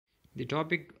The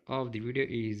topic of the video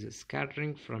is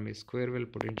scattering from a square wave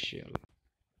potential.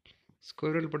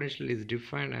 Square wave potential is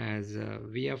defined as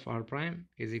V of r prime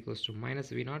is equals to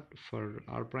minus V naught for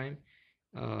r prime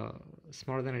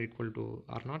smaller than or equal to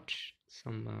r naught,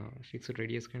 some fixed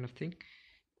radius kind of thing,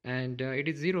 and it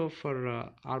is 0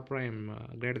 for r prime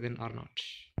greater than r naught.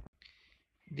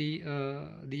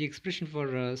 The expression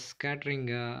for scattering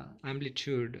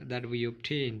amplitude that we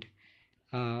obtained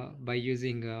by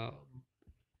using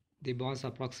the Bose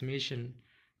approximation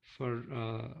for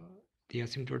the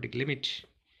asymptotic limit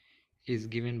is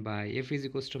given by f is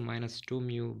equals to minus 2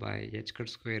 mu by h cut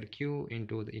square q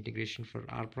into the integration for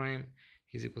r prime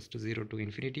is equals to 0 to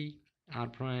infinity r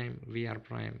prime v r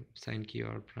prime sine q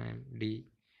r prime d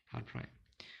r prime.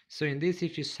 So in this,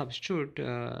 if you substitute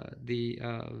the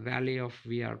value of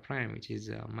v r prime, which is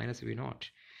minus v naught,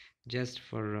 just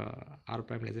for r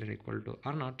prime less than or equal to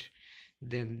r naught,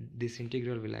 then this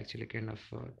integral will actually kind of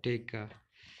take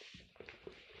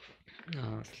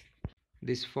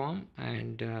this form,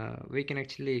 and we can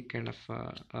actually kind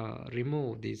of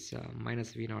remove this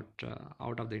minus v naught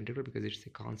out of the integral because it's a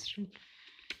constant.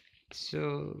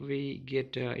 So we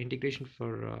get integration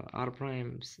for r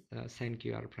prime sine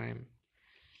q r prime.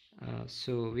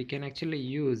 So we can actually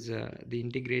use the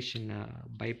integration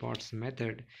by parts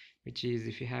method, which is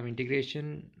if you have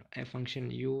integration a function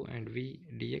u and v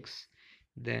dx,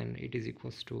 then it is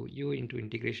equals to u into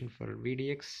integration for v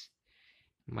dx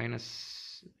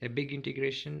minus a big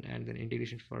integration and then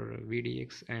integration for v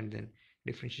dx and then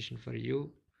differentiation for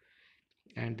u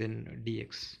and then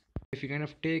dx. If you kind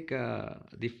of take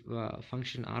the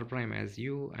function r prime as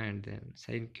u and then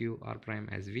sine q r prime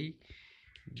as v,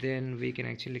 then we can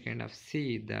actually kind of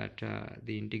see that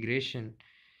the integration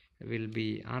will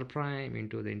be r prime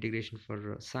into the integration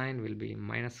for sine will be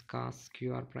minus cos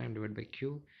q r prime divided by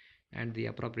q, and the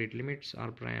appropriate limits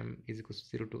r prime is equals to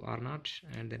 0 to r naught,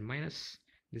 and then minus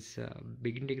this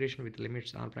big integration with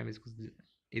limits r prime is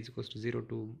equals to 0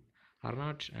 to r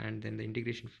naught, and then the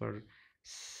integration for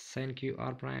sine q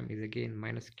r prime is again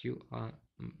minus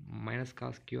minus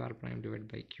cos q r prime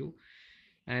divided by q,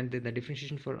 and then the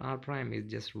differentiation for r prime is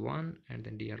just 1 and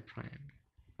then dr prime.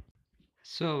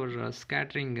 So our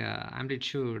scattering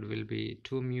amplitude will be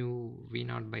 2 mu v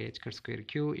naught by h cut square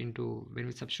q into, when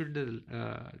we substitute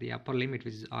the upper limit,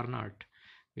 which is r naught,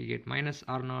 we get minus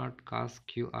r naught cos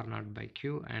q r naught by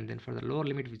q, and then for the lower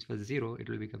limit, which was 0, it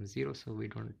will become 0, so we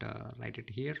don't write it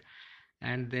here.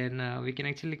 And then we can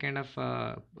actually kind of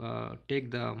take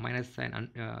the minus sign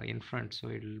in front, so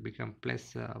it will become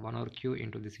plus 1 over q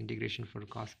into this integration for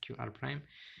cos q r prime.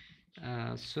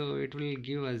 So it will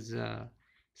give us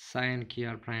sine q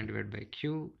r prime divided by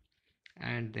q,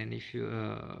 and then if you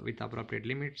with appropriate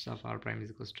limits of r prime is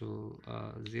equals to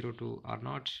 0 to r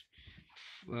naught,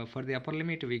 for the upper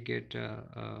limit we get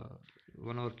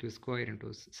 1 over q square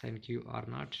into sine q r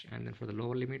naught, and then for the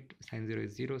lower limit sine 0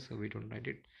 is 0, so we don't write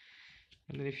it.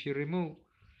 And then if you remove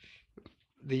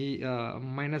the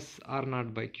minus r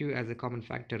naught by q as a common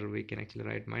factor, we can actually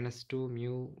write minus 2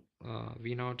 mu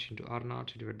v naught into r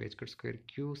naught divided by h cut square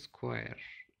q square,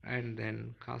 and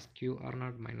then cos q r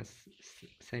naught minus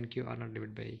sin q r naught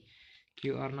divided by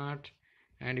q r naught.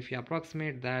 And if you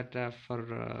approximate that for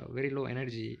very low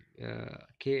energy,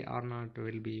 k r naught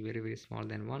will be very very small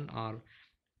than 1, or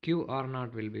q r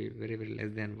naught will be very very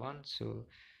less than 1. So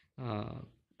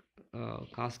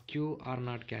cos q r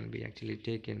naught can be actually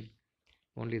taken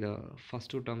only the first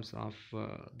two terms of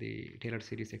the Taylor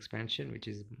series expansion, which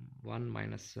is 1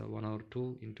 minus 1 over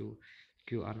 2 into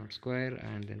q r naught square,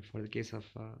 and then for the case of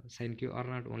sin q r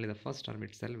naught, only the first term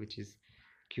itself, which is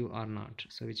q r naught.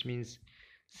 So which means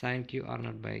sin q r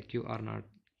naught by q r naught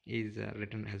is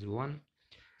written as 1.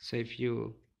 So if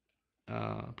you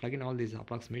plug in all these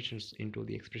approximations into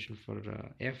the expression for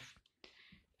f,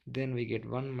 then we get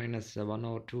 1 minus 1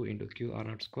 over 2 into q r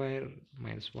naught square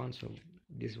minus 1, so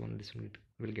this one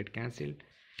will get cancelled,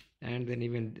 and then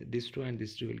even this 2 and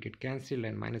this 2 will get cancelled,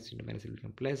 and minus into minus will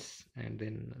become plus, and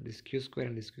then this q square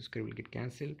and this q square will get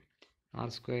cancelled,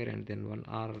 r square and then 1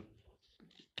 r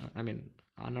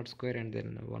r naught square and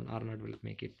then 1 r naught will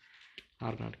make it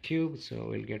r naught cube. So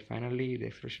we'll get finally the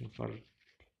expression for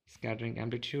scattering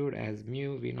amplitude as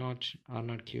mu v naught r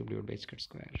naught cube divided by h cut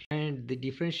square, and the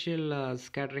differential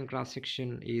scattering cross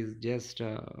section is just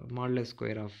modulus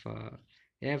square of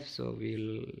f. So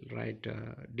we'll write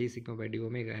d sigma by d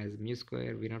omega as mu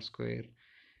square v naught square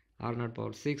r naught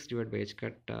power 6 divided by h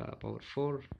cut power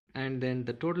 4, and then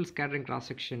the total scattering cross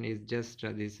section is just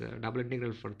this double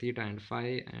integral for theta and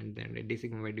phi, and then d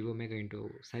sigma by d omega into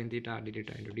sin theta d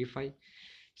theta into d phi.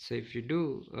 So if you do,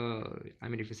 I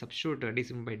mean, if you substitute d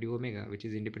sigma by d omega, which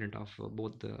is independent of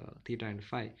both the theta and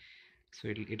phi, so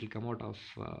it'll come out of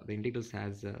the integrals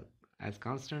as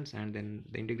constants, and then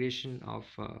the integration of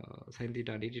sin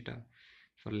theta d theta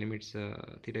for limits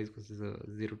theta is equals to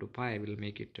 0 to pi will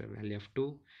make it a value of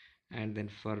 2, and then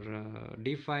for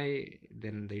d phi,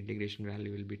 then the integration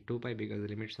value will be 2 pi because the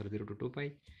limits are 0 to 2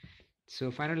 pi. So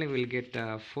finally we'll get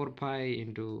 4 pi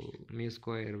into mu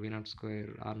square v naught square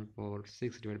r naught power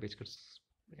 6 divided by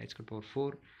h square power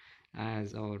 4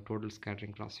 as our total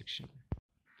scattering cross section.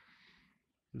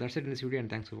 That's it in this video, and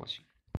thanks for watching.